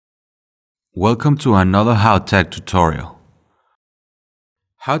Welcome to another HowTech tutorial.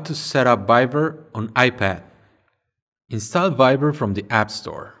 How to set up Viber on iPad. Install Viber from the App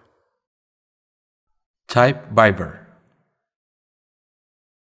Store. Type Viber.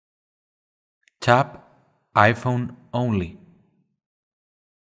 Tap iPhone only.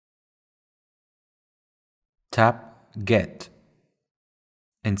 Tap Get.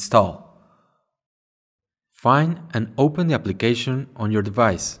 Install. Find and open the application on your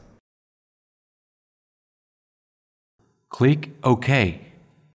device. Click OK.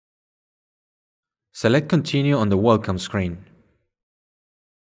 Select Continue on the welcome screen.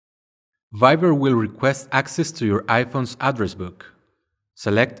 Viber will request access to your iPhone's address book.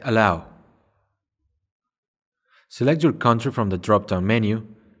 Select Allow. Select your country from the drop-down menu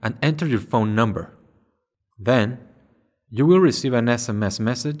and enter your phone number. Then, you will receive an SMS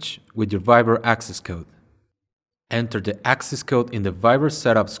message with your Viber access code. Enter the access code in the Viber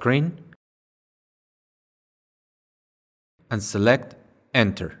setup screen and select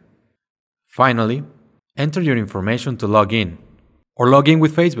Enter. Finally, enter your information to log in or log in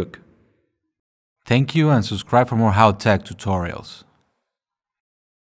with Facebook. Thank you and subscribe for more HowTech tutorials.